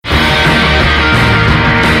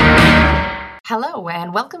Hello,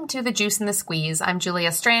 and welcome to The Juice and the Squeeze. I'm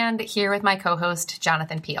Julia Strand, here with my co-host,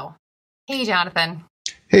 Jonathan Peel. Hey, Jonathan.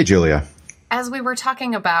 Hey, Julia. As we were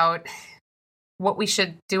talking about what we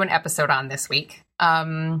should do an episode on this week,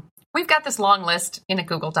 we've got this long list in a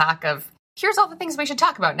Google Doc of, here's all the things we should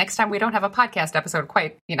talk about next time we don't have a podcast episode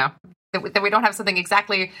quite, that we don't have something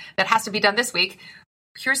exactly that has to be done this week.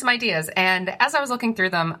 Here's some ideas. And as I was looking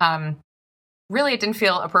through them, really it didn't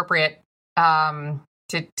feel appropriate to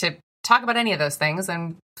talk about any of those things.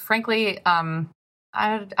 And frankly, I'm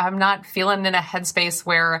not feeling in a headspace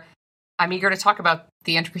where I'm eager to talk about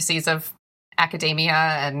the intricacies of academia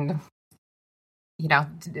and,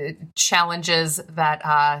 challenges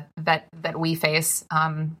that we face,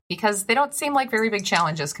 because they don't seem like very big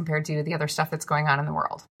challenges compared to the other stuff that's going on in the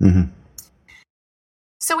world. Mm-hmm.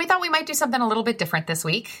 So we thought we might do something a little bit different this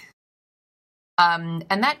week. And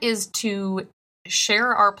that is to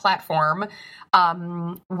share our platform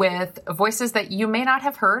with voices that you may not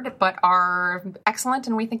have heard, but are excellent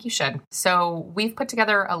and we think you should. So we've put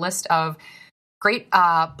together a list of great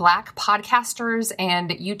Black podcasters and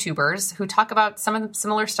YouTubers who talk about some of the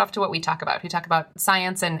similar stuff to what we talk about, who talk about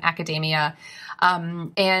science and academia.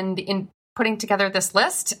 And in putting together this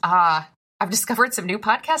list, I've discovered some new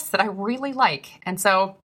podcasts that I really like. And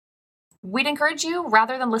so we'd encourage you,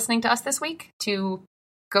 rather than listening to us this week, to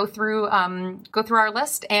go through our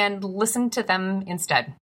list and listen to them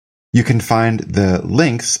instead. You can find the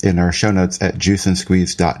links in our show notes at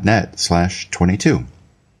juiceandsqueeze.net/22.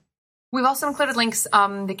 We've also included links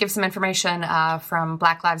that give some information from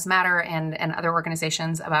Black Lives Matter and other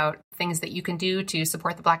organizations about things that you can do to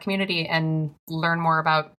support the Black community and learn more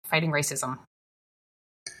about fighting racism.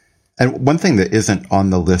 And one thing that isn't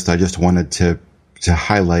on the list I just wanted to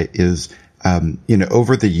highlight is,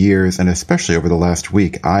 over the years, and especially over the last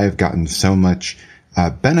week, I've gotten so much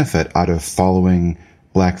benefit out of following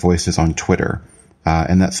Black voices on Twitter.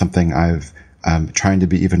 And that's something I've trying to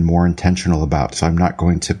be even more intentional about. So I'm not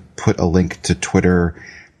going to put a link to Twitter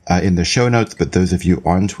in the show notes, but those of you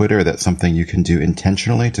on Twitter, that's something you can do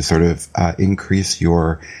intentionally to sort of increase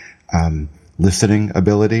your listening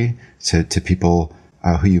ability to people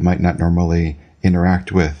who you might not normally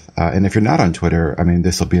interact with. And if you're not on Twitter,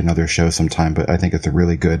 this will be another show sometime, but I think it's a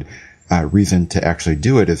really good reason to actually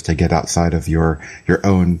do it, is to get outside of your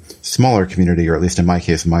own smaller community, or at least in my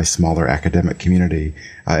case, my smaller academic community,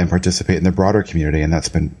 and participate in the broader community. And that's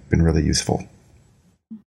been really useful.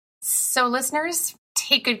 So listeners,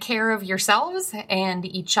 take good care of yourselves and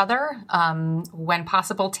each other. When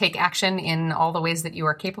possible, take action in all the ways that you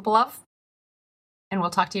are capable of. And we'll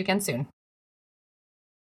talk to you again soon.